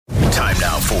Time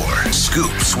now for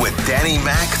Scoops with Danny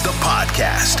Mac, the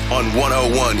podcast on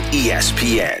 101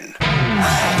 ESPN.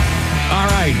 All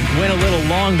right, went a little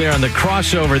long there on the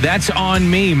crossover. That's on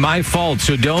me, my fault,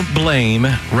 so don't blame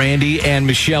Randy and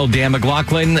Michelle. Dan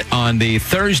McLaughlin on the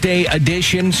Thursday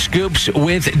edition, Scoops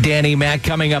with Danny Mac.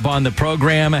 Coming up on the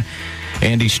program,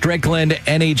 Andy Strickland,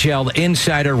 NHL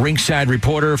insider, ringside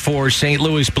reporter for St.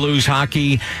 Louis Blues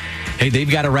hockey. Hey, they've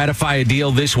got to ratify a deal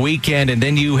this weekend, and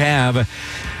then you have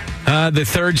the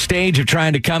third stage of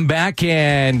trying to come back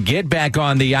and get back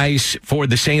on the ice for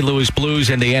the St. Louis Blues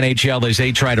and the NHL as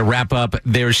they try to wrap up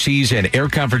their season. Air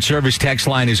Comfort Service text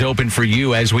line is open for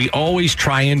you, as we always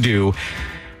try and do.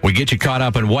 We get you caught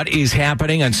up on what is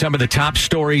happening on some of the top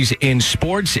stories in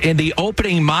sports in the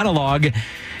opening monologue.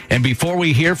 And before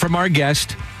we hear from our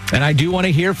guest, and I do want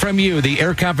to hear from you, the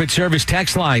Air Comfort Service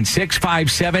text line,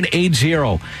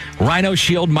 65780. Rhino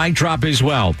Shield mic drop as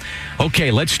well.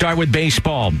 Okay, let's start with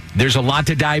baseball. There's a lot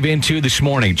to dive into this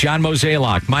morning. John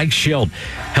Mozeliak, Mike Shildt,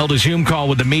 held a Zoom call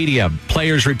with the media.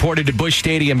 Players reported to Busch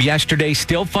Stadium yesterday,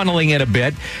 still funneling in a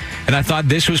bit. And I thought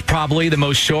this was probably the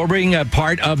most sobering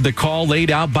part of the call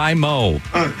laid out by Mo.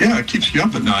 Yeah, it keeps you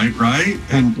up at night, right?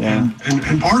 And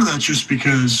part of that's just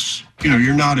because,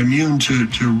 you're not immune to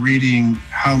reading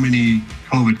how many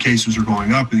COVID cases are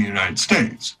going up in the United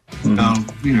States. Mm-hmm. Now,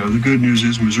 the good news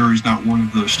is Missouri's not one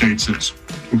of those states that's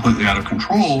completely out of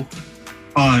control,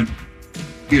 but,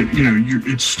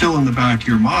 it's still in the back of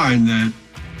your mind that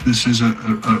this is a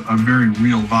very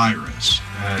real virus.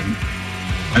 And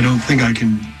I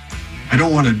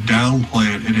don't want to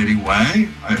downplay it in any way.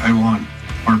 I want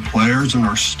our players and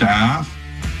our staff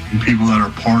and people that are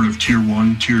part of Tier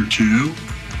 1, Tier 2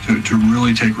 to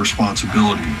really take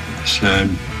responsibility for this.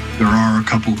 And there are a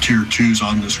couple Tier 2s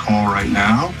on this call right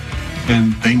now,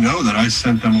 and they know that I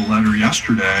sent them a letter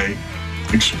yesterday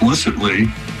explicitly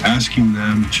asking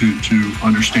them to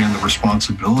understand the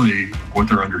responsibility of what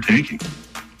they're undertaking.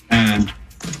 And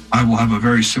I will have a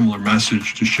very similar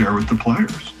message to share with the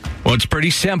players. Well, it's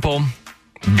pretty simple.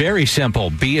 Very simple.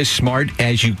 Be as smart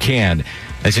as you can.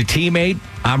 As a teammate,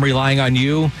 I'm relying on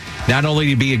you not only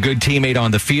to be a good teammate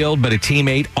on the field, but a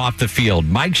teammate off the field.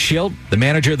 Mike Shildt, the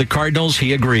manager of the Cardinals,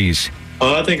 he agrees.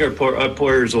 I think our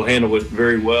players will handle it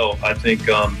very well. I think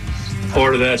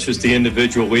part of that's just the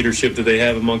individual leadership that they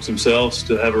have amongst themselves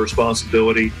to have a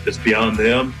responsibility that's beyond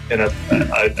them. And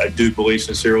I do believe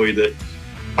sincerely that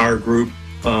our group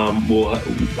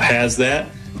has that.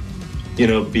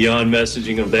 Beyond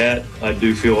messaging of that, I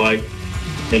do feel like,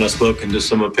 and I've spoken to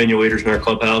some opinion leaders in our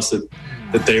clubhouse,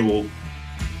 that they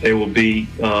will be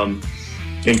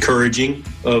encouraging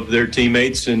of their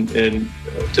teammates and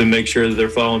to make sure that they're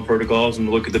following protocols and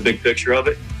look at the big picture of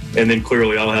it. And then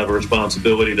clearly I'll have a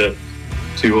responsibility to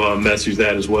message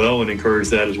that as well and encourage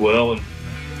that as well. And,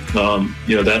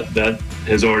 that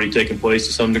has already taken place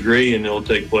to some degree, and it'll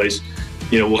take place.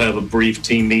 We'll have a brief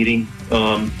team meeting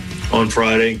on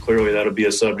Friday, and clearly that'll be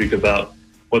a subject about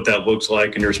what that looks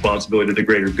like and your responsibility to the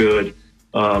greater good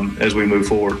as we move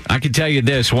forward. I can tell you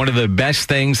this, one of the best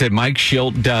things that Mike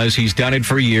Shildt does, he's done it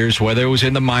for years, whether it was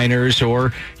in the minors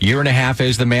or year and a half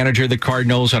as the manager of the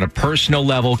Cardinals, on a personal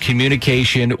level,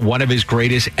 communication, one of his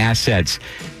greatest assets.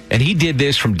 And he did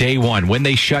this from day one. When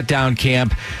they shut down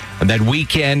camp that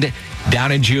weekend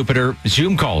down in Jupiter,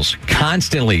 Zoom calls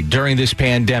constantly during this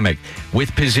pandemic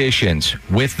with positions,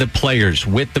 with the players,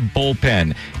 with the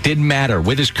bullpen. Didn't matter,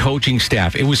 with his coaching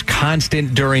staff. It was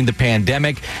constant during the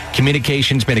pandemic.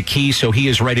 Communication's been a key, so he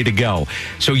is ready to go.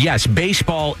 So yes,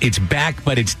 baseball, it's back,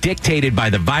 but it's dictated by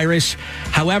the virus.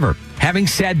 However, having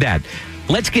said that,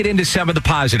 let's get into some of the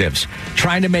positives.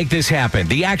 Trying to make this happen.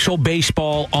 The actual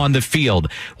baseball on the field.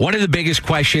 One of the biggest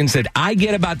questions that I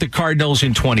get about the Cardinals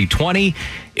in 2020,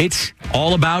 it's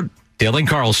all about Dylan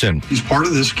Carlson. He's part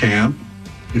of this camp.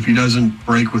 If he doesn't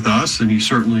break with us, then he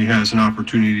certainly has an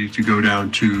opportunity to go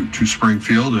down to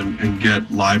Springfield and get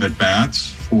live at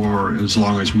bats for as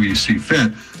long as we see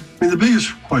fit. I mean, the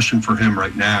biggest question for him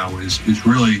right now is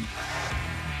really,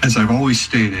 as I've always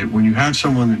stated, when you have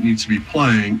someone that needs to be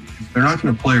playing, if they're not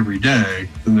going to play every day,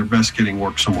 then they're best getting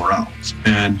work somewhere else.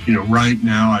 And, right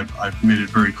now I've made it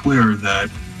very clear that,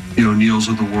 Neils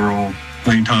of the world,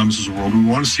 Lane Thomas of the world, we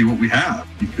want to see what we have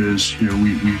because,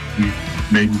 we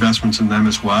made investments in them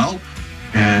as well.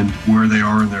 And where they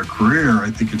are in their career, I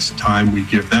think it's time we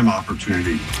give them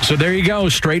opportunity. So there you go,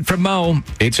 straight from Mo.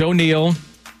 It's O'Neill.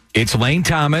 It's Lane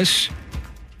Thomas.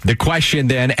 The question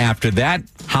then after that,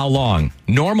 how long?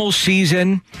 Normal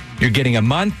season, you're getting a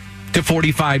month to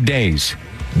 45 days.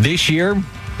 This year,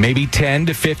 maybe 10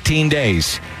 to 15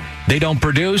 days. They don't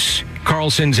produce,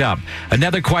 Carlson's up.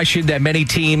 Another question that many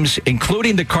teams,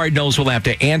 including the Cardinals, will have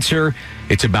to answer.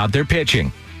 It's about their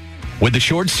pitching. With the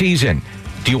short season,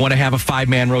 do you want to have a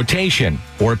 5-man rotation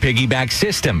or a piggyback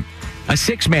system? A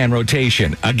 6-man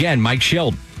rotation? Again, Mike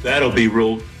Shildt. That'll be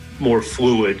more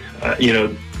fluid.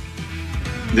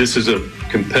 This is a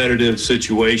competitive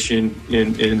situation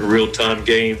in real-time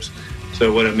games.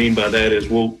 So what I mean by that is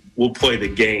we'll play the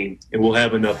game, and we'll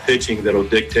have enough pitching that'll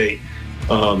dictate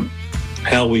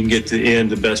how we can get to the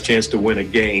end, the best chance to win a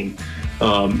game.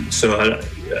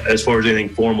 As far as anything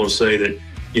formal to say that,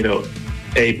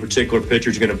 a particular pitcher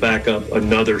is going to back up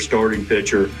another starting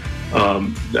pitcher,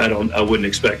 I wouldn't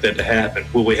expect that to happen.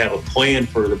 Will we have a plan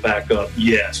for the backup?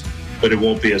 Yes, but it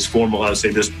won't be as formal as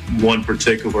say this one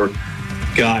particular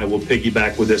guy will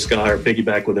piggyback with this guy or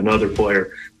piggyback with another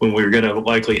player, when we're going to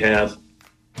likely have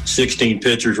 16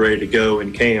 pitchers ready to go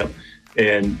in camp,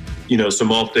 and some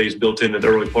off days built into the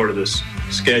early part of this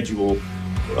schedule,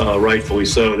 rightfully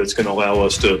so. That's going to allow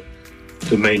us to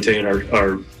maintain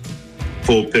our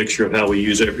full picture of how we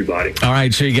use everybody. All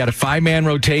right, so you got a 5-man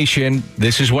rotation.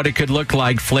 This is what it could look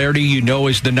like. Flaherty,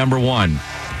 is the number 1.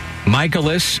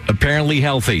 Michaelis, apparently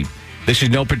healthy. This is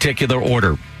no particular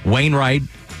order. Wainwright,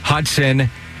 Hudson.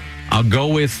 I'll go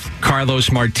with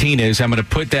Carlos Martinez. I'm going to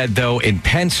put that, though, in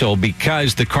pencil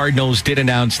because the Cardinals did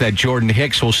announce that Jordan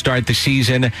Hicks will start the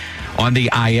season on the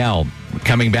IL,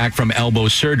 coming back from elbow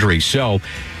surgery. So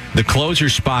the closer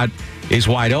spot is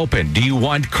wide open. Do you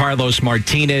want Carlos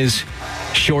Martinez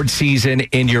short season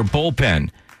in your bullpen?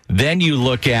 Then you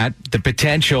look at the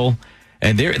potential,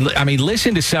 and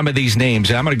listen to some of these names.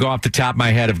 I'm going to go off the top of my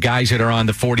head of guys that are on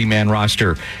the 40-man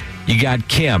roster. You got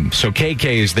Kim, so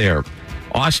KK is there.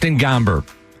 Austin Gomber,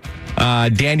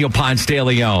 Daniel Ponce de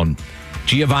Leon,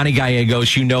 Giovanni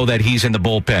Gallegos, that he's in the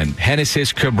bullpen.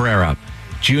 Genesis Cabrera,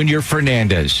 Junior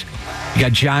Fernandez. You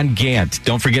got John Gant.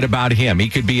 Don't forget about him. He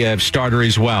could be a starter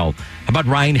as well. How about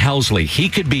Ryan Helsley? He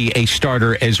could be a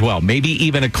starter as well. Maybe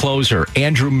even a closer.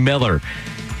 Andrew Miller,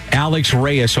 Alex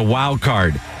Reyes, a wild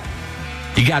card.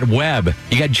 You got Webb.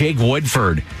 You got Jake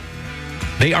Woodford.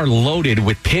 They are loaded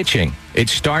with pitching. It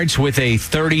starts with a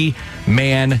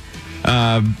 30-man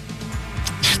you're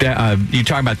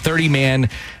talking about 30-man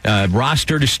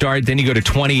roster to start. Then you go to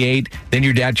 28. Then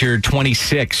you're down to your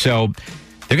 26. So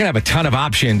they're going to have a ton of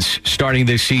options starting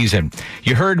this season.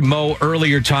 You heard Mo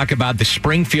earlier talk about the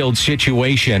Springfield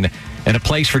situation and a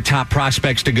place for top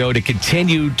prospects to go to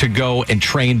continue to go and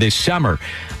train this summer.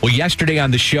 Well, yesterday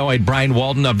on the show, I had Brian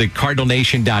Walton of the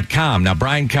CardinalNation.com. Now,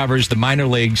 Brian covers the minor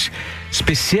leagues,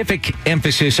 specific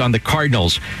emphasis on the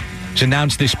Cardinals. It's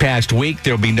announced this past week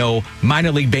there will be no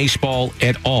minor league baseball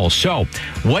at all. So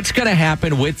what's going to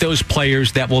happen with those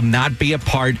players that will not be a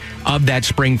part of that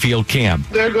Springfield camp?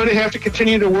 They're going to have to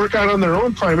continue to work out on their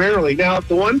own primarily. Now,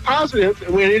 the one positive,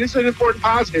 and it is an important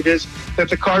positive, is that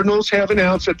the Cardinals have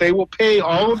announced that they will pay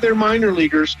all of their minor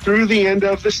leaguers through the end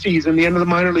of the season, the end of the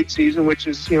minor league season, which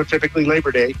is typically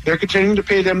Labor Day. They're continuing to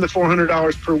pay them the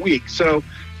 $400 per week. So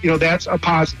that's a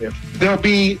positive. There'll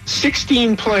be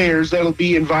 16 players that'll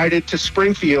be invited to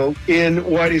Springfield in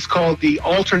what is called the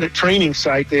alternate training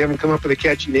site. They haven't come up with a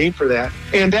catchy name for that.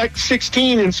 And that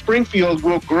 16 in Springfield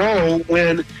will grow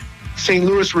when St.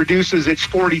 Louis reduces its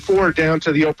 44 down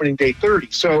to the opening day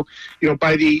 30. So,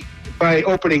 by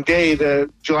opening day, the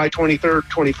July 23rd,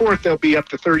 24th, there'll be up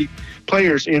to 30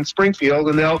 players in Springfield,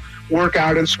 and they'll work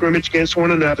out and scrimmage against one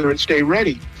another and stay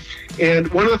ready. And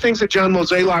one of the things that John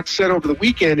Mozeliak said over the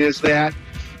weekend is that,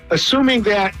 assuming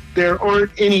that there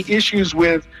aren't any issues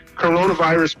with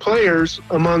coronavirus players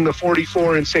among the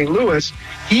 44 in St. Louis,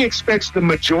 he expects the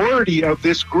majority of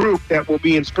this group that will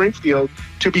be in Springfield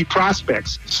to be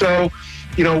prospects. So,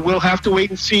 we'll have to wait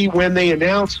and see when they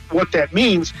announce what that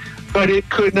means. But it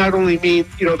could not only mean,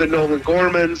 the Nolan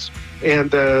Gormans and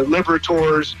the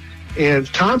Liberators and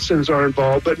Thompsons are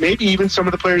involved, but maybe even some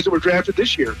of the players that were drafted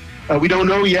this year. We don't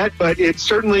know yet, but it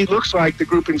certainly looks like the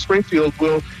group in Springfield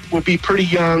will be pretty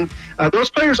young. Those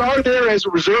players are there as a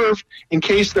reserve in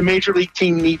case the major league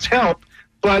team needs help,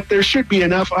 but there should be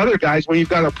enough other guys when you've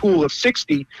got a pool of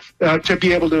 60 to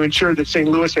be able to ensure that St.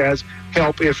 Louis has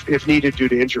help if needed due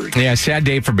to injury. Yeah, sad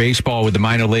day for baseball with the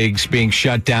minor leagues being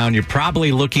shut down. You're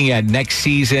probably looking at next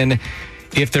season,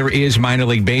 if there is minor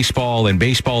league baseball and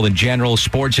baseball in general,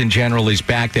 sports in general is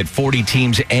back, that 40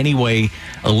 teams anyway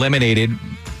eliminated.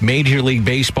 Major League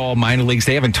Baseball, minor leagues,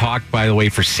 they haven't talked, by the way,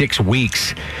 for 6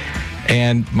 weeks.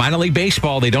 And minor league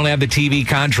baseball, they don't have the TV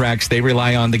contracts. They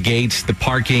rely on the gates, the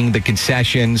parking, the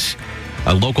concessions,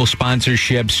 local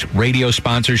sponsorships, radio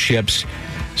sponsorships.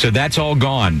 So that's all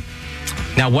gone.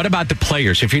 Now, what about the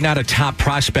players? If you're not a top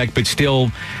prospect, but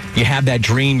still you have that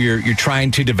dream you're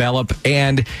trying to develop,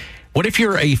 and What if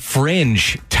you're a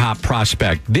fringe top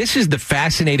prospect? This is the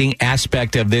fascinating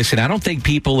aspect of this, and I don't think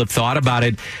people have thought about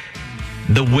it.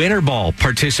 The winter ball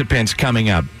participants coming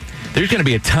up. There's going to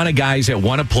be a ton of guys that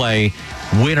want to play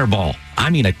winter ball. I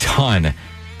mean, a ton.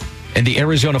 And the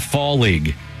Arizona Fall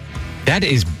League. That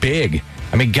is big.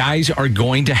 I mean, guys are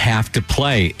going to have to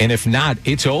play. And if not,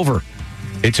 it's over.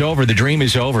 It's over. The dream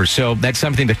is over. So that's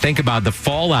something to think about, the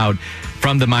fallout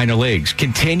from the minor leagues.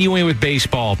 Continuing with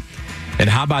baseball. And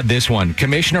how about this one?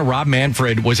 Commissioner Rob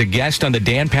Manfred was a guest on the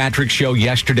Dan Patrick Show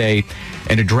yesterday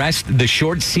and addressed the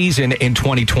short season in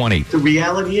 2020. The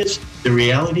reality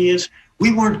is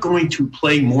we weren't going to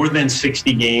play more than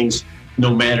 60 games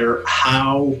no matter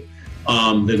how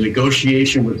the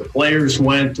negotiation with the players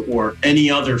went or any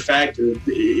other factor.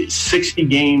 60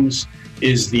 games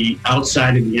is the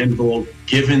outside of the envelope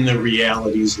given the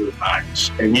realities of the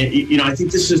virus. And, I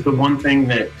think this is the one thing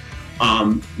that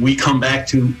we come back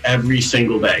to every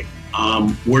single day.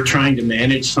 We're trying to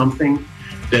manage something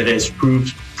that has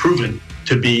proven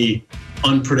to be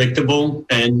unpredictable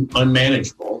and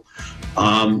unmanageable.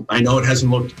 I know it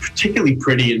hasn't looked particularly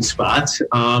pretty in spots,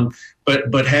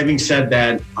 but having said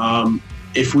that,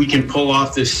 if we can pull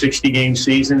off this 60-game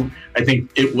season, I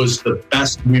think it was the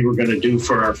best we were going to do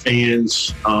for our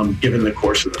fans, given the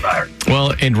course of the virus.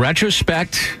 Well, in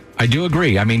retrospect, I do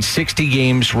agree. I mean, 60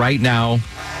 games right now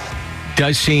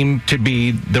does seem to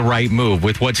be the right move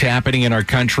with what's happening in our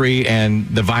country, and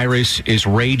the virus is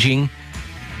raging.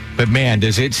 But, man,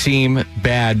 does it seem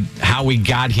bad how we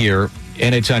got here,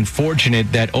 and it's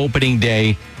unfortunate that opening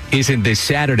day isn't this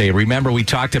Saturday. Remember, we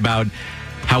talked about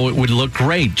how it would look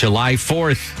great. July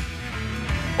 4th,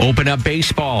 open up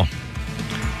baseball.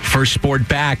 First sport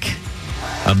back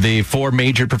of the 4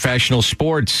 major professional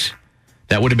sports.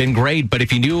 That would have been great. But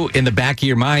if you knew in the back of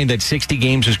your mind that 60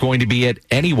 games was going to be it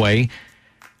anyway,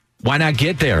 why not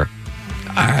get there?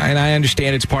 And I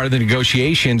understand it's part of the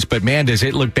negotiations, but, man, does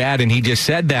it look bad? And he just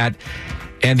said that.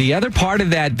 And the other part of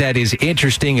that is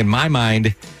interesting in my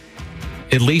mind,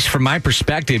 at least from my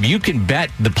perspective, you can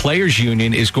bet the players'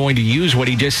 union is going to use what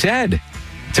he just said.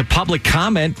 It's a public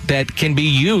comment that can be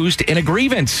used in a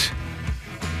grievance.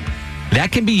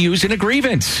 That can be used in a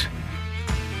grievance.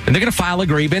 And they're going to file a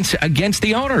grievance against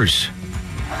the owners.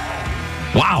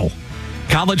 Wow.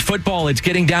 College football, it's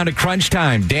getting down to crunch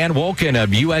time. Dan Wolken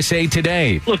of USA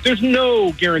Today. Look, there's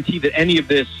no guarantee that any of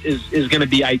this is going to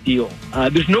be ideal.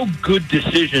 There's no good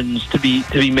decisions to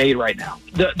be made right now.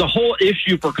 The whole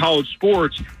issue for college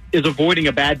sports is avoiding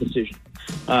a bad decision.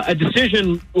 A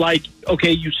decision like,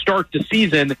 okay, you start the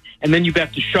season and then you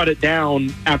have to shut it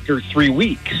down after 3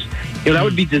 weeks. That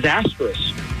would be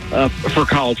disastrous for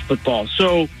college football.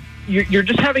 So you're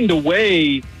just having to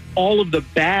weigh all of the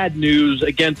bad news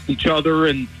against each other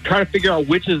and try to figure out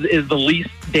which is the least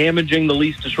damaging, the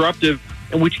least disruptive,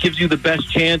 and which gives you the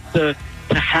best chance to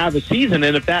have a season.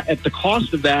 And if the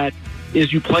cost of that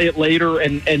is you play it later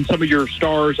and some of your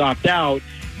stars opt out,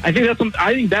 I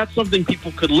think that's something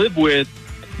people could live with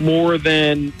more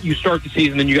than you start the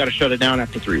season and you got to shut it down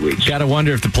after 3 weeks. Got to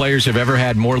wonder if the players have ever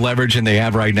had more leverage than they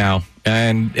have right now.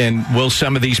 And will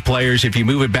some of these players, if you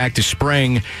move it back to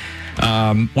spring,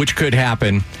 which could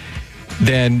happen,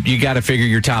 then you got to figure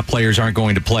your top players aren't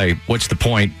going to play. What's the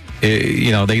point?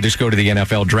 They just go to the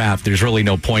NFL draft. There's really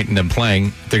no point in them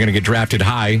playing. They're going to get drafted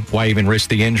high. Why even risk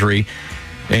the injury?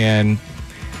 And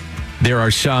there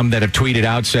are some that have tweeted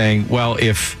out saying, well,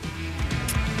 if,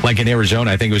 like in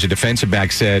Arizona, I think it was a defensive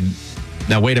back said,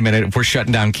 now, wait a minute, if we're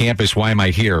shutting down campus, why am I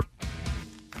here?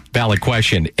 Valid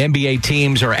question. NBA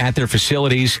teams are at their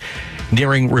facilities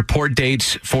nearing report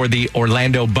dates for the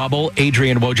Orlando bubble.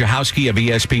 Adrian Wojciechowski of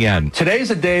ESPN.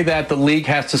 Today's a day that the league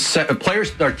has to set,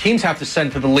 teams have to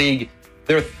send to the league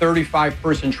their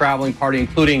 35-person traveling party,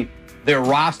 including their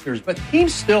rosters. But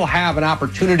teams still have an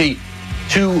opportunity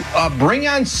to bring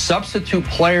on substitute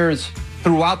players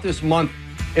throughout this month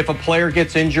if a player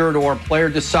gets injured or a player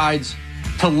decides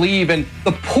to leave. And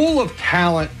the pool of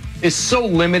talent is so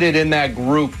limited in that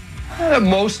group.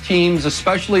 Most teams,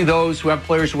 especially those who have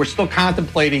players who are still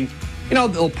contemplating,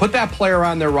 they'll put that player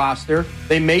on their roster.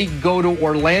 They may go to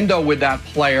Orlando with that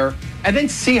player and then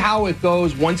see how it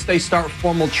goes once they start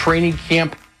formal training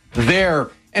camp there.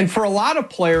 And for a lot of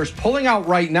players, pulling out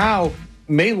right now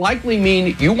may likely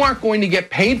mean you aren't going to get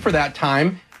paid for that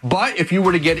time. But if you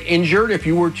were to get injured, if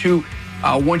you were to,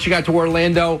 once you got to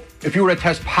Orlando, if you were to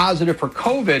test positive for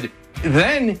COVID,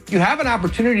 then you have an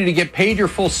opportunity to get paid your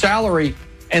full salary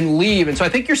and leave. And so I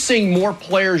think you're seeing more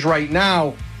players right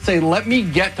now say, let me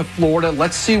get to Florida.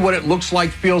 Let's see what it looks like,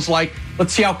 feels like.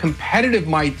 Let's see how competitive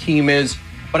my team is.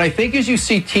 But I think as you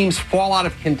see teams fall out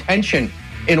of contention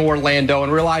in Orlando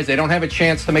and realize they don't have a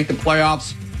chance to make the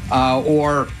playoffs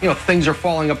or things are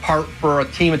falling apart for a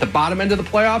team at the bottom end of the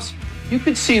playoffs, you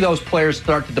could see those players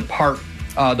start to depart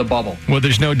the bubble. Well,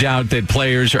 there's no doubt that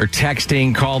players are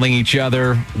texting, calling each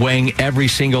other, weighing every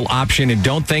single option. And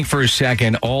don't think for a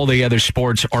second all the other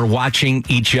sports are watching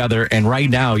each other. And right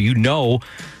now,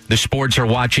 the sports are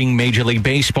watching Major League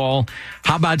Baseball.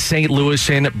 How about St. Louis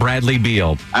and Bradley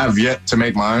Beal? I have yet to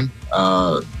make mine.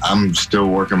 I'm still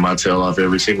working my tail off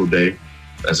every single day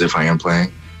as if I am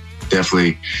playing.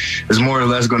 Definitely, it's more or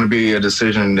less going to be a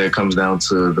decision that comes down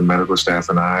to the medical staff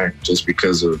and I, just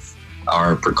because of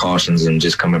our precautions and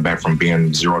just coming back from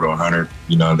being 0 to 100.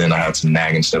 Then I had some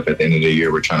nagging stuff at the end of the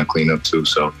year we're trying to clean up too.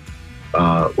 So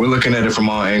we're looking at it from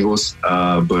all angles,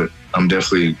 but I'm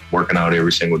definitely working out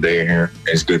every single day here.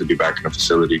 It's good to be back in the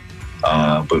facility,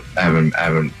 but I'm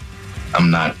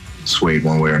not swayed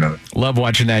one way or another. Love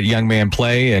watching that young man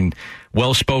play, and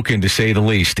well-spoken, to say the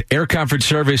least. Air Comfort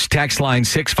Service, text line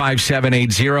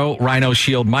 65780, Rhino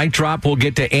Shield mic drop. We'll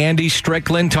get to Andy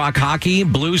Strickland, talk hockey,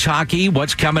 Blues hockey,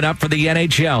 what's coming up for the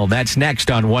NHL. That's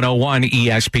next on 101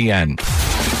 ESPN.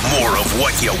 More of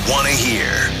what you want to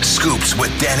hear. Scoops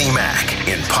with Danny Mac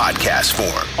in podcast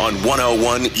form on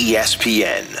 101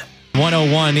 ESPN.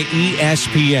 101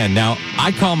 ESPN. Now,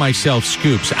 I call myself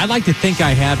Scoops. I like to think I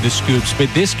have the scoops, but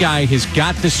this guy has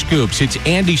got the scoops. It's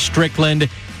Andy Strickland,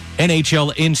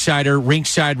 NHL insider,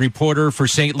 rinkside reporter for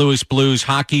St. Louis Blues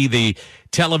hockey, the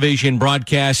television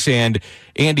broadcasts. And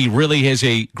Andy really has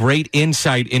a great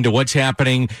insight into what's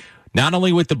happening, not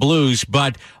only with the Blues,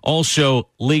 but also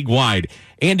league-wide.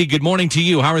 Andy, good morning to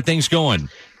you. How are things going?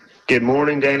 Good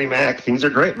morning, Danny Mac. Things are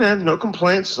great, man. No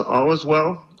complaints. All is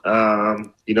well.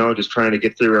 Just trying to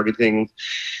get through everything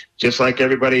just like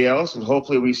everybody else, and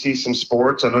hopefully we see some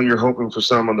sports. I know you're hoping for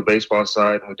some on the baseball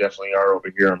side, and we definitely are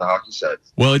over here on the hockey side.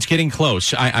 Well, it's getting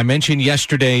close. I mentioned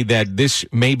yesterday that this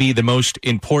may be the most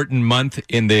important month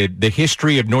in the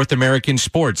history of North American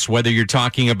sports, whether you're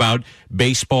talking about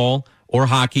baseball or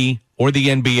hockey or the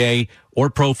NBA or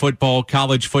pro football,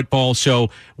 college football. So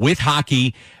with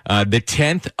hockey, the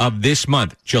 10th of this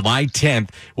month, July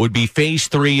 10th, would be phase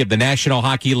 3 of the National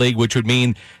Hockey League, which would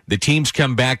mean the teams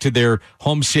come back to their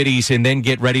home cities and then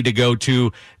get ready to go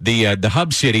to the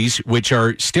hub cities, which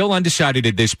are still undecided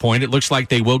at this point. It looks like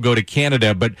they will go to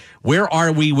Canada, but where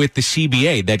are we with the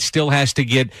CBA? That still has to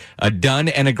get done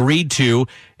and agreed to.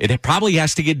 It probably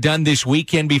has to get done this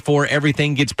weekend before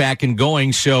everything gets back and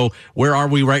going. So where are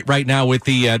we right now with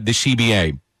the CBA?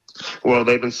 Well,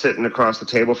 they've been sitting across the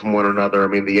table from one another. I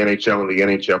mean, the NHL and the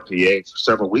NHLPA for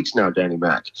several weeks now, Danny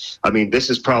Mac. I mean, this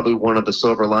is probably one of the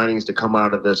silver linings to come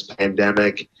out of this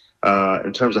pandemic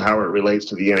in terms of how it relates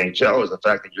to the NHL, is the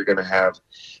fact that you're going to have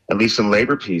at least some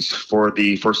labor peace for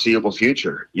the foreseeable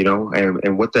future,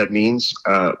 and what that means,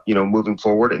 moving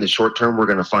forward. In the short term, we're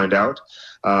going to find out.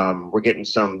 We're getting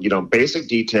some, basic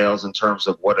details in terms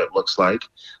of what it looks like.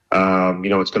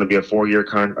 It's going to be a 4-year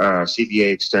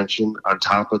CBA extension on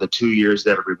top of the 2 years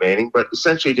that are remaining. But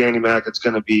essentially, Danny Mac, it's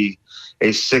going to be a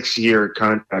 6-year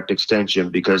contract extension,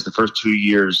 because the first 2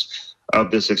 years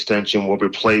of this extension will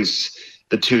replace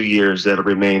the 2 years that are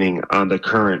remaining on the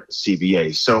current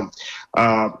CBA. So,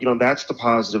 that's the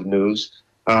positive news.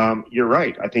 You're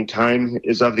right. I think time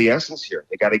is of the essence here.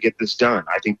 They got to get this done.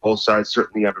 I think both sides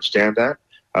certainly understand that.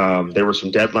 There were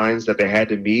some deadlines that they had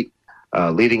to meet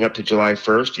leading up to July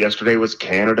 1st. Yesterday was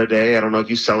Canada Day. I don't know if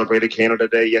you celebrated Canada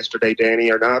Day yesterday,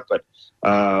 Danny, or not, but,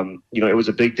 it was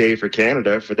a big day for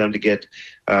Canada for them to get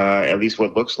at least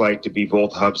what looks like to be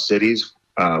both hub cities,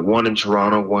 one in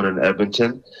Toronto, one in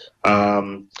Edmonton.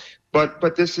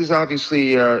 But this is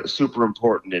obviously super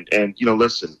important. And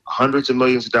listen, hundreds of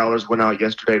millions of dollars went out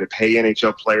yesterday to pay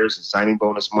NHL players and signing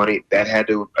bonus money. That had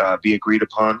to be agreed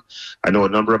upon. I know a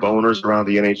number of owners around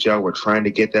the NHL were trying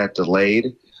to get that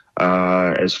delayed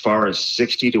as far as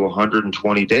 60 to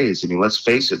 120 days. I mean, let's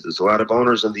face it, there's a lot of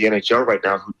owners in the NHL right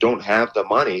now who don't have the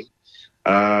money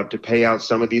to pay out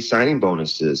some of these signing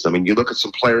bonuses. I mean, you look at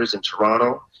some players in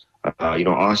Toronto.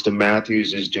 Austin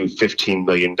Matthews is due $15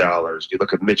 million. You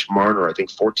look at Mitch Marner, I think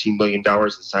 $14 million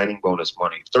in signing bonus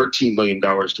money, $13 million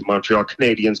to Montreal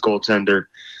Canadiens goaltender,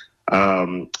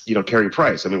 Carey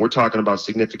Price. I mean, we're talking about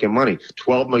significant money.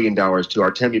 $12 million to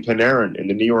Artemi Panarin and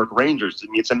the New York Rangers. I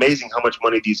mean, it's amazing how much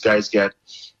money these guys get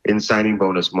in signing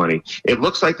bonus money. It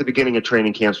looks like the beginning of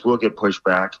training camps will get pushed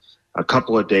back a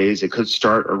couple of days. It could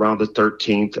start around the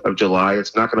 13th of July.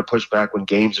 It's not going to push back when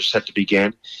games are set to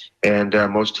begin. And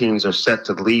most teams are set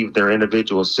to leave their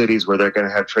individual cities where they're going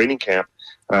to have training camp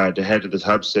to head to the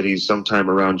hub cities sometime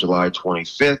around July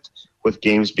 25th with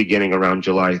games beginning around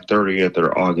July 30th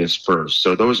or August 1st.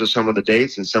 So those are some of the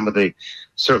dates and certainly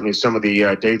some of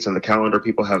the dates on the calendar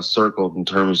people have circled in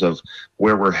terms of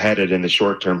where we're headed in the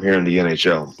short term here in the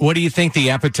NHL. What do you think the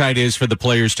appetite is for the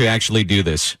players to actually do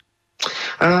this?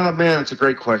 Man, it's a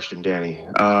great question, Danny.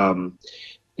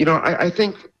 I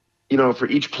think, for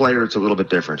each player, it's a little bit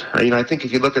different. I think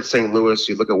if you look at St. Louis,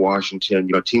 you look at Washington,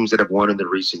 teams that have won in the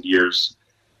recent years,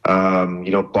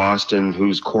 Boston,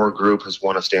 whose core group has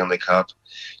won a Stanley Cup,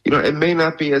 it may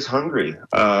not be as hungry.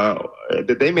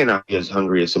 They may not be as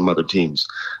hungry as some other teams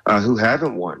who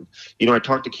haven't won. I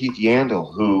talked to Keith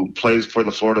Yandel, who plays for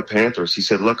the Florida Panthers. He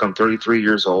said, look, I'm 33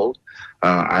 years old.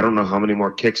 I don't know how many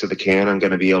more kicks of the can I'm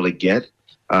going to be able to get.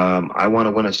 I want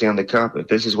to win a Stanley Cup. If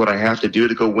this is what I have to do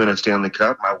to go win a Stanley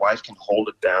Cup, my wife can hold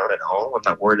it down at home. I'm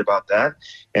not worried about that.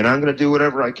 And I'm going to do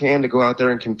whatever I can to go out there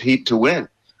and compete to win.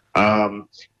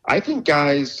 I think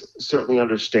guys certainly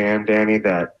understand, Danny,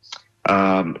 that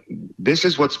this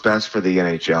is what's best for the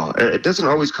NHL. It doesn't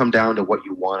always come down to what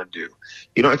you want to do.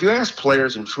 If you ask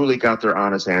players and truly got their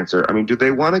honest answer, do they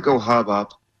want to go hub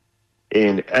up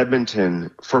in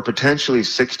Edmonton for potentially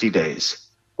 60 days,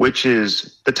 which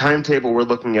is the timetable we're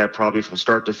looking at probably from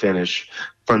start to finish,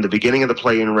 from the beginning of the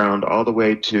play-in round all the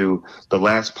way to the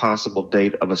last possible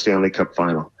date of a Stanley Cup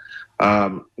final?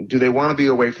 Do they want to be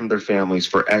away from their families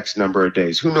for X number of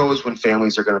days? Who knows when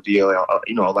families are going to be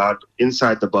allowed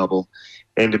inside the bubble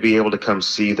and to be able to come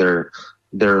see their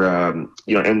and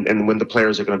when the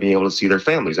players are going to be able to see their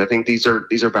families. I think these are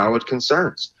valid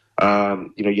concerns.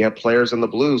 You have players on the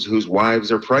Blues whose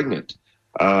wives are pregnant.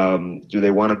 Do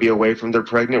they want to be away from their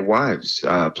pregnant wives?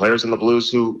 Players in the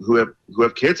Blues who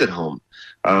have kids at home.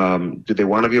 Do they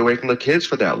want to be away from the kids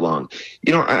for that long?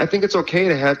 I think it's okay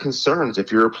to have concerns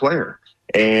if you're a player,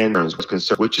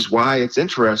 which is why it's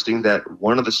interesting that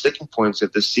one of the sticking points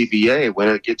of the CBA when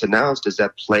it gets announced is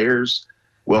that players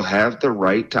will have the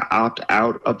right to opt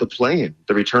out of the play-in,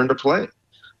 the return to play.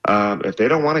 If they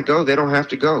don't want to go, they don't have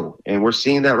to go. And we're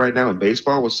seeing that right now in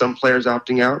baseball with some players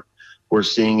opting out. We're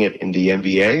seeing it in the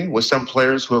NBA with some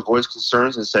players who have voiced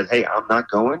concerns and said, hey, I'm not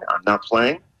going, I'm not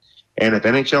playing. And if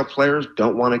NHL players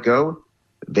don't want to go,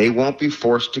 they won't be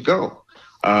forced to go.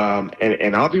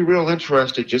 And I'll be real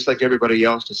interested, just like everybody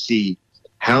else, to see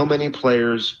how many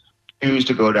players choose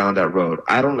to go down that road.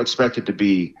 I don't expect it to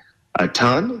be a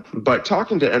ton, but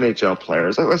talking to NHL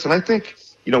players, listen, I think,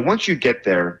 once you get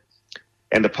there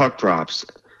and the puck drops,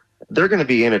 they're going to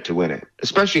be in it to win it,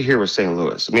 especially here with St.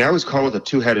 Louis. I always call it the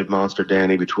two-headed monster,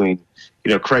 Danny, between,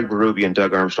 Craig Berube and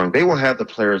Doug Armstrong. They will have the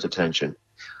players' attention.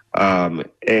 If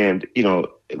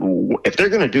they're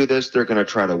going to do this, they're going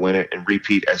to try to win it and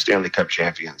repeat as Stanley Cup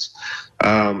champions.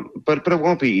 But it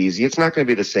won't be easy. It's not going to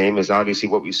be the same as obviously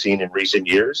what we've seen in recent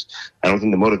years. I don't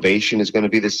think the motivation is going to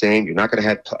be the same. You're not going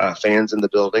to have fans in the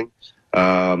building.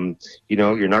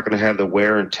 You're not going to have the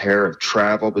wear and tear of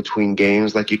travel between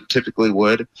games like you typically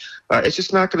would. It's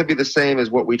just not going to be the same as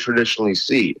what we traditionally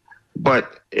see.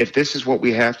 But if this is what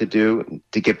we have to do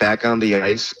to get back on the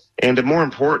ice, and more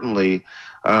importantly,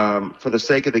 for the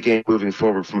sake of the game moving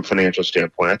forward from a financial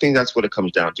standpoint, I think that's what it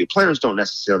comes down to. Players don't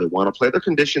necessarily want to play. They're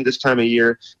conditioned this time of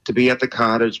year to be at the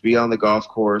cottage, be on the golf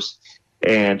course,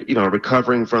 and,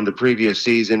 recovering from the previous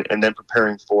season and then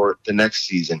preparing for the next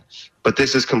season. But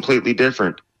this is completely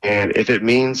different. And if it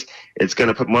means it's going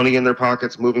to put money in their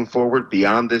pockets moving forward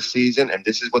beyond this season, and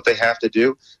this is what they have to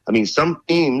do. Some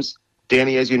teams,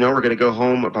 Danny, as you know, are going to go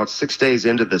home about 6 days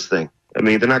into this thing.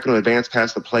 They're not going to advance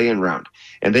past the play-in round.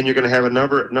 And then you're going to have a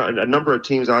number of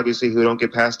teams, obviously, who don't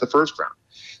get past the first round.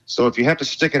 So if you have to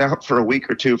stick it out for a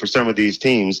week or two for some of these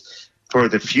teams, for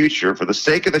the future, for the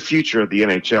sake of the future of the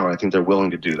NHL, I think they're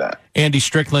willing to do that. Andy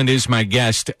Strickland is my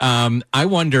guest. I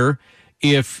wonder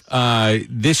if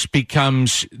this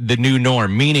becomes the new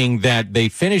norm, meaning that they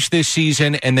finish this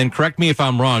season and then, correct me if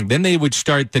I'm wrong, then they would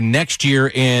start the next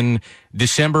year in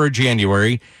December or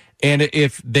January. And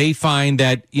if they find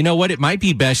that, it might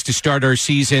be best to start our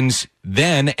seasons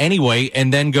then anyway,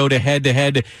 and then go to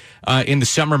head-to-head in the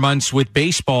summer months with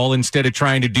baseball instead of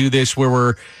trying to do this where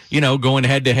we're, going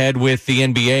head-to-head with the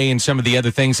NBA and some of the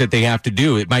other things that they have to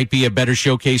do. It might be a better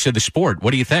showcase of the sport. What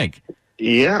do you think?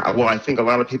 Yeah, well, I think a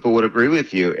lot of people would agree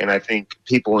with you, and I think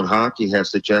people in hockey have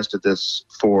suggested this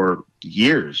for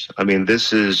years.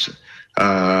 This is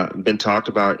been talked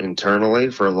about internally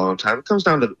for a long time. It comes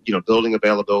down to building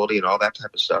availability and all that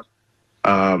type of stuff.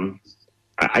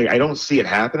 I don't see it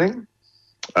happening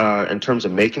in terms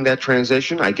of making that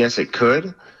transition. I guess it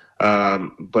could,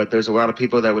 but there's a lot of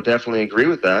people that would definitely agree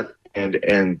with that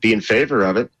and be in favor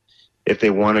of it if they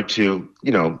wanted to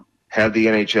have the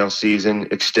NHL season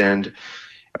extend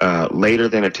later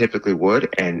than it typically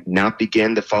would and not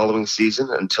begin the following season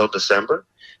until December.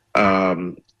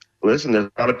 Listen, there's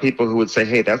a lot of people who would say,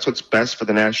 hey, that's what's best for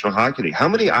the National Hockey League. How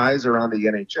many eyes are on the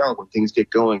NHL when things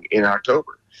get going in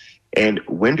October? And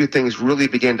when do things really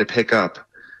begin to pick up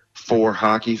for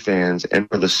hockey fans and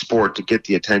for the sport to get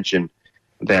the attention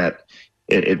that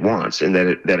it wants and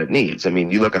that it needs? I mean,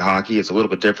 you look at hockey, it's a little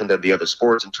bit different than the other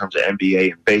sports in terms of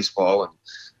NBA and baseball and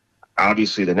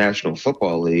obviously the National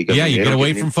Football League. You get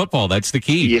away from football. That's the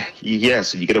key.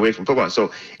 Yes, you get away from football.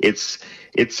 So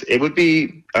it would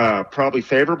be probably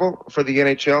favorable for the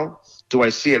NHL. Do I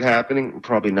see it happening?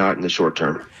 Probably not in the short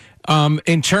term.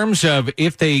 In terms of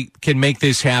if they can make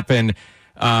this happen,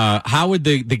 how would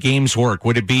the games work?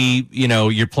 Would it be,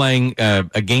 you're playing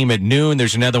a game at noon,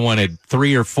 there's another one at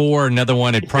 3 or 4, another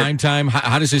one at prime time?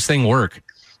 How does this thing work?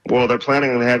 Well, they're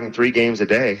planning on having 3 games a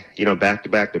day, back to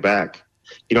back to back.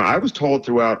 I was told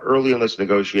throughout early in this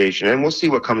negotiation, and we'll see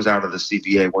what comes out of the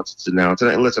CBA once it's announced.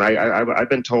 And listen, I've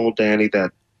been told, Danny,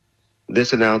 that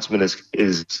this announcement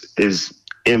is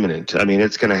imminent. I mean,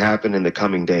 it's going to happen in the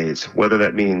coming days. Whether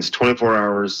that means 24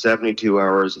 hours, 72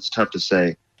 hours, it's tough to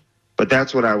say. But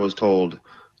that's what I was told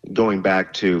going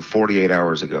back to 48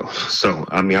 hours ago. So,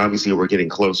 I mean, obviously we're getting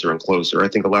closer and closer. I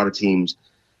think a lot of teams,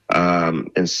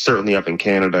 and certainly up in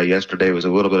Canada, yesterday was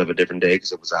a little bit of a different day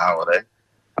because it was a holiday.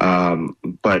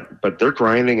 But they're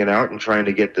grinding it out and trying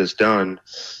to get this done.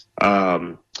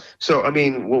 So, I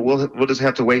mean, we'll just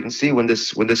have to wait and see when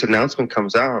this announcement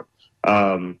comes out.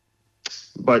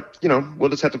 But we'll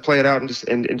just have to play it out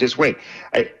and just wait.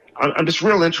 I'm just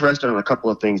real interested in a couple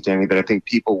of things, Danny, that I think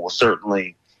people will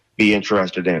certainly be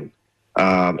interested in.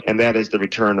 And that is the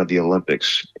return of the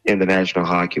Olympics in the National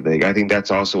Hockey League. I think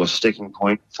that's also a sticking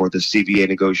point for the CBA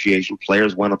negotiation.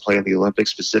 Players want to play in the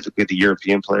Olympics, specifically the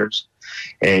European players.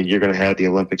 And you're going to have the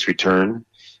Olympics return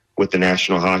with the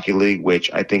National Hockey League,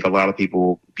 which I think a lot of people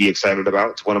will be excited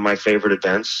about. It's one of my favorite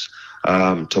events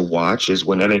to watch is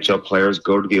when NHL players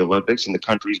go to the Olympics and the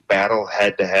countries battle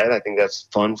head to head. I think that's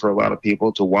fun for a lot of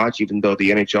people to watch, even though the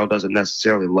NHL doesn't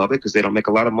necessarily love it because they don't make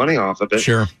a lot of money off of it.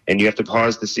 Sure. And you have to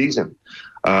pause the season.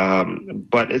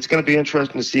 But it's going to be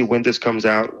interesting to see when this comes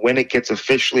out, when it gets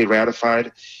officially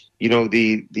ratified.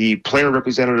 The player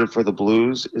representative for the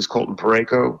Blues is Colton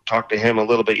Parayko. Talked to him a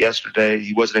little bit yesterday.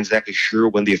 He wasn't exactly sure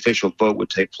when the official vote would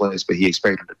take place, but he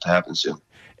expected it to happen soon.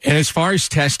 And as far as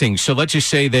testing, so let's just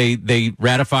say they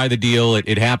ratify the deal.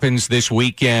 It happens this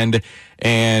weekend,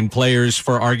 and players,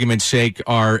 for argument's sake,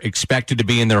 are expected to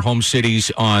be in their home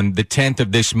cities on the 10th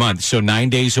of this month, so 9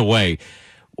 days away.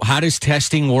 How does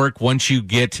testing work once you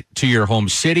get to your home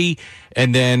city?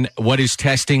 And then what does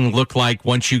testing look like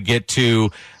once you get to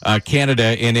Canada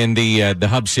and in the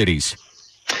hub cities?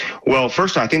 Well,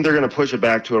 first, I think they're going to push it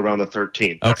back to around the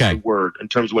 13th. That's okay. The word in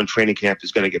terms of when training camp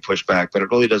is going to get pushed back, but it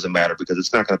really doesn't matter because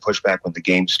it's not going to push back when the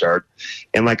games start.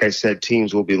 And like I said,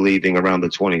 teams will be leaving around the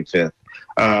 25th.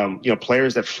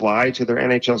 Players that fly to their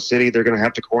NHL city, they're going to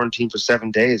have to quarantine for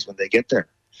 7 days when they get there.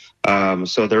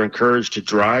 So they're encouraged to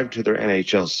drive to their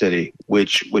NHL city,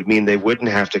 which would mean they wouldn't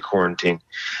have to quarantine.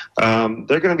 They're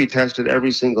going to be tested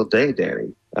every single day,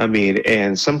 Danny. I mean,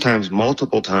 and sometimes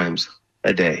multiple times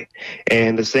a day.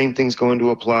 And the same thing's going to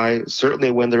apply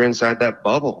certainly when they're inside that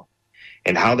bubble.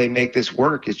 And how they make this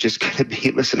work is just going to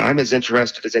be, listen, I'm as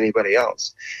interested as anybody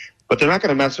else. But they're not going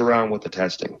to mess around with the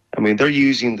testing. I mean, they're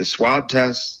using the swab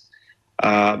tests,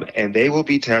 and they will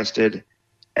be tested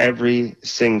every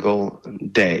single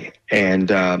day, and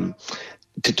to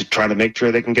try to make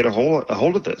sure they can get a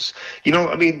hold of this.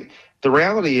 The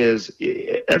reality is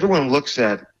everyone looks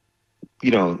at,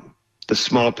 the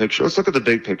small picture. Let's look at the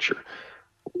big picture.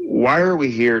 Why are we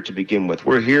here to begin with?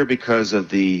 We're here because of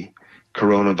the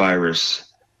coronavirus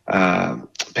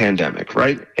pandemic,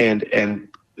 right? And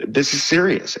this is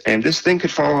serious, and this thing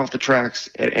could fall off the tracks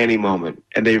at any moment,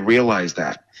 and they realize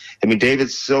that. I mean,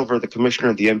 David Silver, the commissioner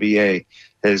of the NBA,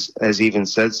 has even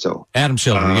said so. Adam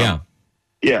Silver, yeah.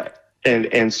 Yeah,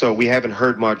 and so we haven't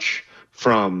heard much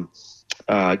from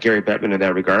Gary Bettman in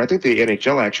that regard. I think the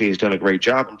NHL actually has done a great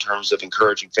job in terms of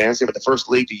encouraging fans. They were the first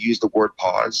league to use the word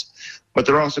pause, but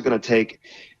they're also going to take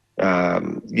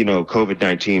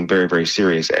COVID-19 very, very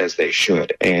serious, as they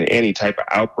should. And any type of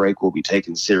outbreak will be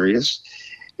taken serious.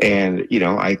 And,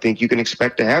 I think you can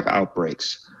expect to have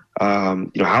outbreaks.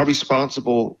 How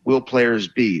responsible will players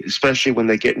be, especially when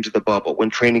they get into the bubble, when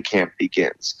training camp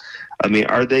begins? I mean,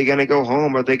 are they going to go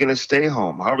home? Are they going to stay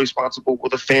home? How responsible will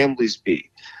the families be?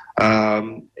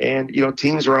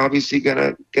 Teams are obviously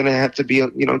going to have to be,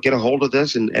 get a hold of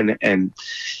this and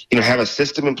have a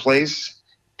system in place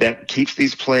that keeps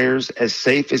these players as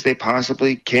safe as they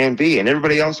possibly can be and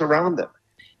everybody else around them.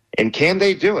 And can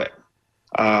they do it?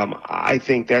 I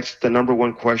think that's the number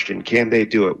one question. Can they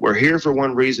do it? We're here for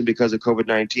one reason, because of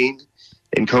COVID-19,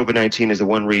 and COVID-19 is the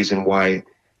one reason why.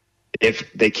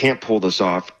 If they can't pull this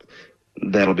off,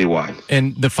 that'll be why.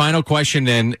 And the final question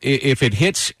then, if it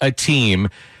hits a team,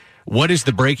 what is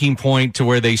the breaking point to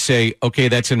where they say, okay,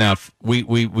 that's enough.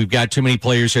 We've got too many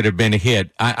players that have been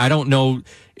hit. I don't know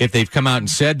if they've come out and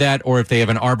said that or if they have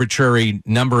an arbitrary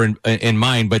number in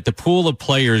mind, but the pool of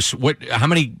players, how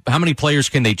many players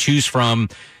can they choose from?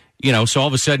 So all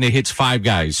of a sudden it hits 5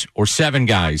 guys or 7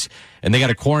 guys and they got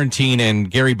to quarantine,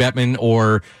 and Gary Bettman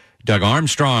or Doug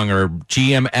Armstrong or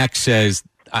GMX says,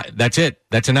 that's it.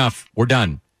 That's enough. We're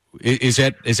done. Is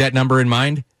that number in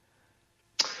mind?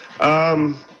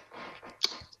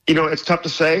 It's tough to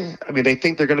say. I mean, they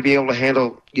think they're going to be able to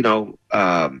handle,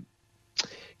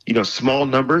 small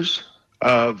numbers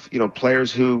of,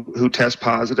 players who test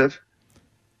positive.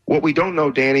 What we don't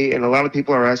know, Danny, and a lot of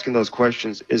people are asking those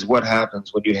questions, is what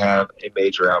happens when you have a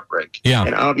major outbreak. Yeah.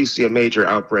 And obviously a major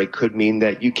outbreak could mean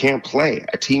that you can't play.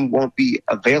 A team won't be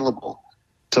available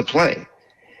to play.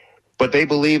 But they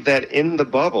believe that in the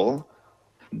bubble,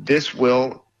 this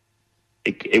will,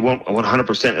 it won't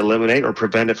 100% eliminate or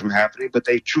prevent it from happening, but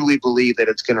they truly believe that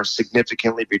it's going to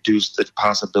significantly reduce the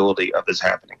possibility of this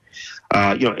happening.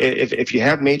 If you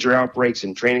have major outbreaks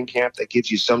in training camp, that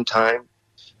gives you some time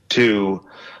to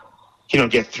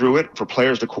get through it, for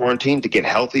players to quarantine, to get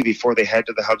healthy before they head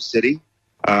to the hub city.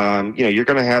 You're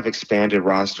going to have expanded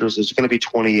rosters. There's going to be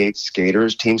 28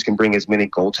 skaters. Teams can bring as many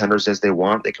goaltenders as they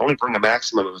want. They can only bring a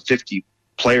maximum of 50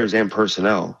 players and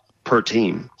personnel per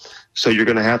team. So you're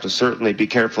going to have to certainly be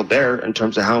careful there in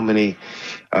terms of how many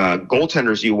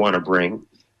goaltenders you want to bring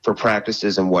for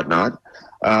practices and whatnot.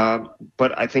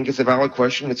 But I think it's a valid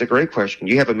question. It's a great question.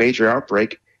 You have a major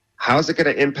outbreak. How's it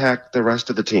going to impact the rest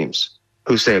of the teams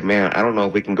who say, man, I don't know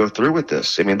if we can go through with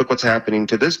this? I mean, look what's happening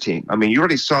to this team. I mean, you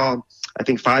already saw, I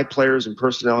think, 5 players and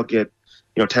personnel get,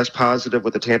 test positive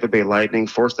with the Tampa Bay Lightning,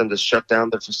 forced them to shut down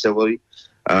their facility.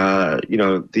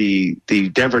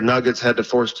 The Denver Nuggets were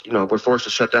forced to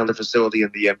shut down their facility in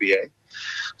the NBA.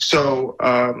 So,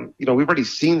 we've already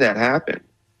seen that happen.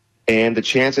 And the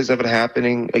chances of it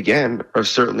happening again are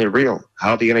certainly real.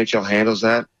 How the NHL handles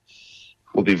that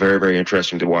will be very, very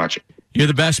interesting to watch. You're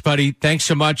the best, buddy. Thanks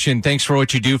so much, and thanks for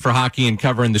what you do for hockey and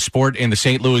covering the sport in the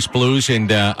St. Louis Blues,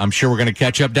 and I'm sure we're going to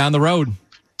catch up down the road.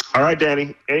 All right,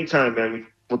 Danny. Anytime, man.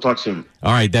 We'll talk soon.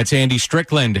 All right, that's Andy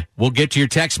Strickland. We'll get to your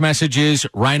text messages.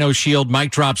 Rhino Shield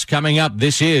mic drops coming up.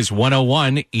 This is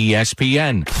 101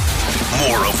 ESPN.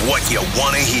 More of what you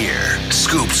want to hear.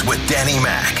 Scoops with Danny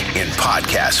Mac in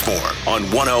podcast form on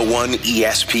 101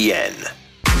 ESPN.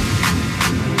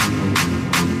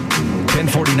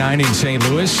 10:49 in St.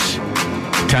 Louis.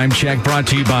 Time check brought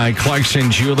to you by Clarkson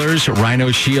Jewelers,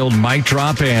 Rhino Shield mic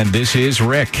drop, and this is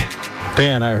Rick.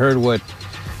 Dan, I heard what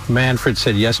Manfred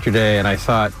said yesterday, and I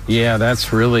thought, yeah,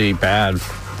 that's really bad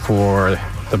for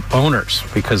the owners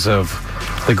because of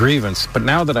the grievance. But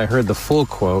now that I heard the full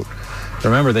quote,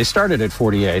 remember, they started at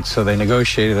 48, so they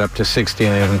negotiated up to 60,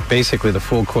 and basically the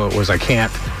full quote was, we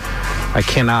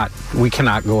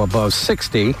cannot go above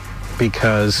 60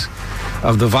 because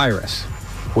of the virus,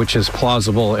 which is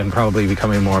plausible and probably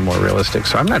becoming more and more realistic.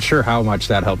 So I'm not sure how much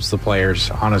that helps the players,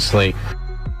 honestly.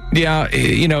 Yeah,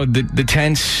 the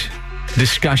tense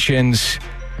discussions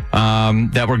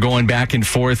that were going back and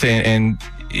forth, and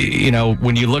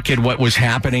when you look at what was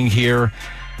happening here,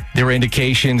 there were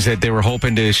indications that they were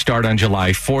hoping to start on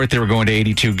July 4th. They were going to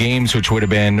 82 games, which would have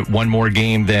been one more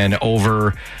game than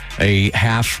over a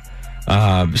half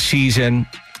season.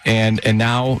 And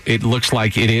now it looks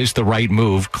like it is the right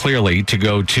move, clearly, to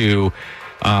go to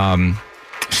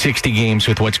 60 games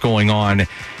with what's going on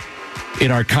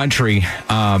in our country.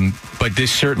 But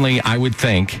this certainly, I would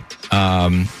think,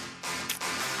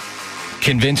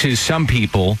 convinces some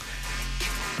people,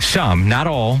 some, not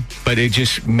all, but it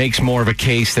just makes more of a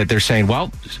case that they're saying,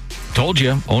 well, told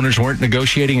you, owners weren't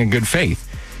negotiating in good faith.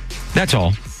 That's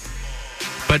all.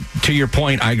 But to your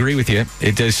point, I agree with you.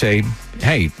 It does say,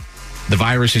 hey, the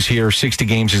virus is here. 60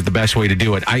 games is the best way to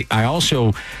do it. I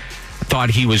also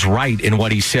thought he was right in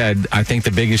what he said. I think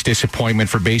the biggest disappointment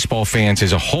for baseball fans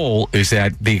as a whole is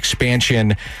that the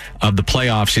expansion of the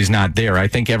playoffs is not there. I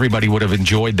think everybody would have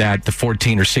enjoyed that, the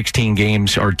 14 or 16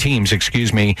 games or teams,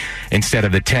 instead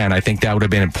of the 10. I think that would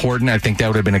have been important. I think that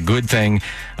would have been a good thing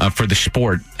for the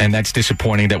sport, and that's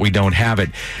disappointing that we don't have it.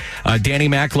 Danny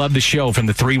Mac, love the show from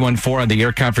the 314 on the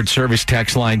Air Comfort Service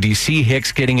text line. Do you see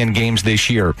Hicks getting in games this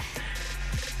year?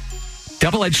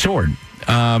 Double-edged sword.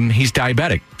 He's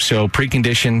diabetic, so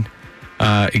precondition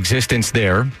existence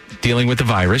there, dealing with the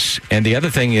virus. And the other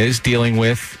thing is dealing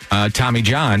with Tommy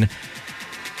John.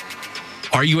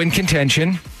 Are you in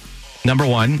contention? Number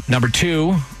one. Number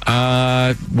two,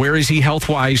 where is he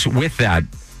health-wise with that?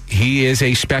 He is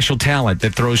a special talent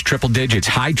that throws triple digits,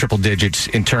 high triple digits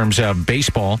in terms of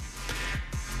baseball.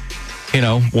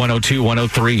 102,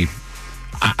 103.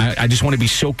 I just want to be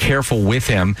so careful with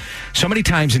him. So many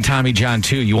times in Tommy John,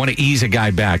 too, you want to ease a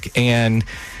guy back. And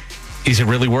is it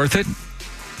really worth it?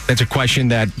 That's a question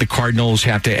that the Cardinals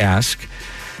have to ask.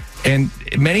 And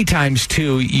many times,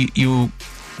 too, you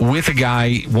with a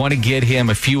guy, want to get him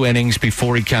a few innings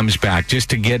before he comes back, just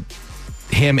to get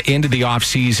him into the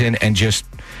offseason and just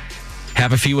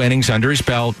have a few innings under his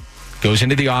belt, goes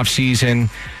into the offseason,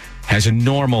 has a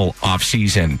normal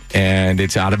offseason, and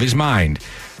it's out of his mind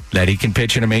that he can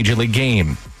pitch in a major league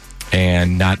game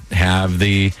and not have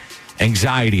the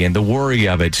anxiety and the worry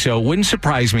of it. So it wouldn't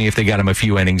surprise me if they got him a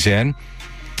few innings in.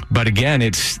 But again,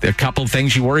 it's a couple of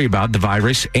things you worry about, the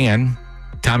virus and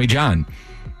Tommy John.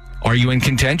 Are you in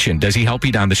contention? Does he help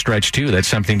you down the stretch, too? That's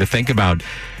something to think about.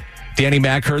 Danny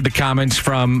Mac heard the comments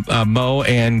from Mo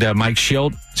and Mike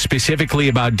Shildt, specifically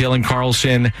about Dylan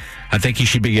Carlson. I think he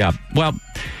should be up. Well,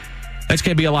 that's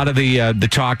going to be a lot of the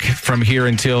talk from here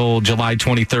until July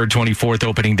 23rd, 24th,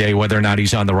 opening day, whether or not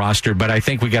he's on the roster. But I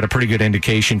think we got a pretty good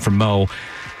indication from Mo.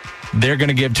 They're going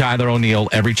to give Tyler O'Neill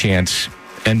every chance.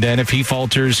 And then if he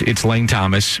falters, it's Lane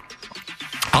Thomas.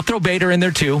 I'll throw Bader in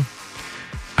there, too.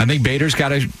 I think Bader's got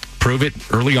to prove it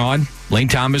early on. Lane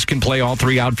Thomas can play all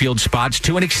three outfield spots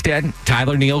to an extent.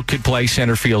 Tyler O'Neill could play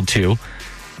center field, too.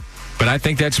 But I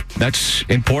think that's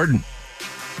important.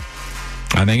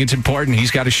 I think it's important.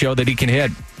 He's got to show that he can hit.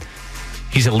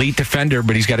 He's an elite defender,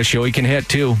 but he's got to show he can hit,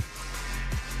 too.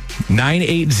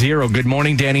 980. Good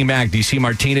morning, Danny Mac. Do you see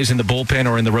Martinez in the bullpen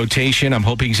or in the rotation? I'm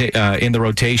hoping he's in the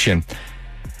rotation.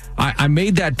 I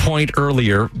made that point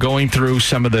earlier, going through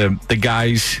some of the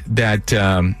guys that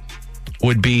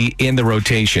would be in the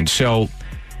rotation. So,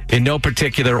 in no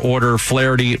particular order,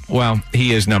 Flaherty, well,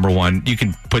 he is number one. You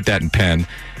can put that in pen.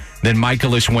 Then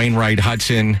Michaelis, Wainwright,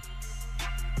 Hudson,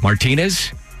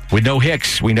 Martinez. With no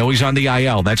Hicks, we know he's on the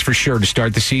IL. That's for sure to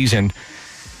start the season.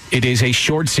 It is a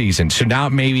short season, so now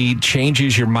it maybe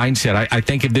changes your mindset. I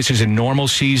think if this is a normal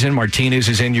season, Martinez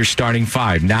is in your starting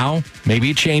five. Now, maybe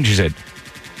it changes it.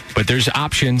 But there's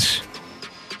options.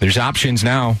 There's options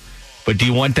now. But do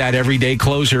you want that everyday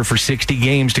closer for 60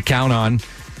 games to count on?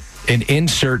 And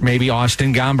insert maybe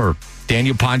Austin Gomber,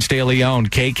 Daniel Ponce de Leon,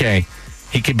 KK.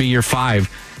 He could be your five.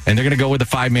 And they're going to go with a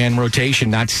five-man rotation,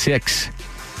 not six.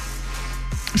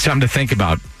 Something to think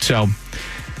about. So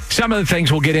some of the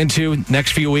things we'll get into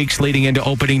next few weeks leading into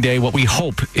opening day, what we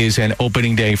hope is an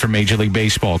opening day for Major League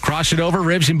Baseball. Cross it over,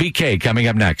 Ribs and BK coming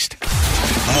up next.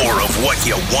 More of what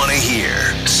you want to hear.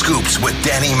 Scoops with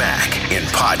Danny Mac in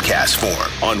podcast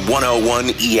form on 101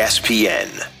 ESPN.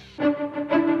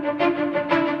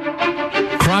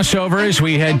 Crossover as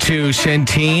we head to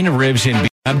Centene, Ribs and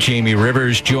BK. Jamie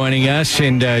Rivers joining us.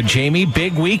 And Jamie,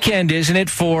 big weekend, isn't it,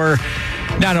 for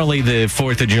not only the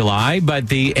 4th of July, but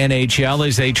the NHL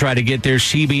as they try to get their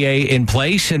CBA in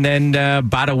place. And then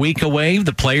about a week away,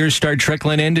 the players start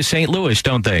trickling into St. Louis,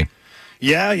 don't they?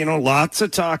 Yeah, lots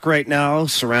of talk right now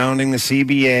surrounding the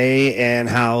CBA and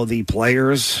how the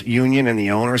players' union and the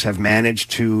owners have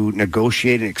managed to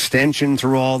negotiate an extension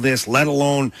through all this, let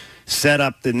alone set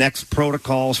up the next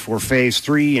protocols for phase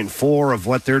 3 and 4 of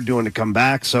what they're doing to come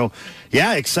back. So,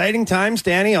 yeah, exciting times,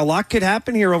 Danny. A lot could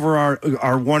happen here over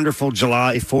our wonderful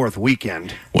July 4th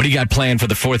weekend. What do you got planned for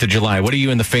the 4th of July? What are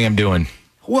you and the fam doing?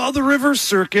 Well, the Rivers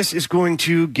Circus is going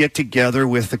to get together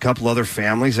with a couple other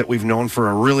families that we've known for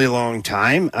a really long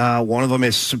time. One of them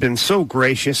has been so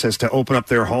gracious as to open up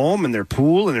their home and their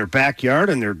pool and their backyard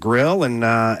and their grill and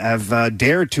have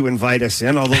dared to invite us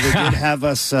in, although they did have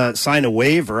us sign a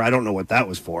waiver. I don't know what that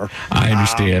was for. I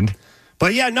understand.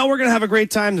 But yeah, no, we're going to have a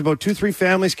great time. There's about 2-3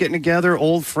 families getting together,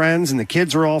 old friends, and the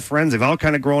kids are all friends. They've all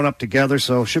kind of grown up together,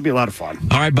 so it should be a lot of fun.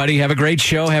 All right, buddy. Have a great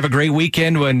show. Have a great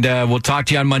weekend, and we'll talk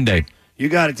to you on Monday. You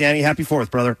got it, Danny. Happy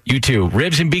 4th, brother. You too.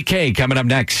 Ribs and BK coming up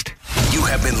next. You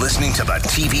have been listening to the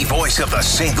TV voice of the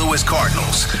St. Louis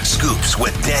Cardinals, Scoops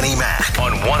with Danny Mac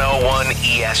on 101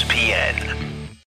 ESPN.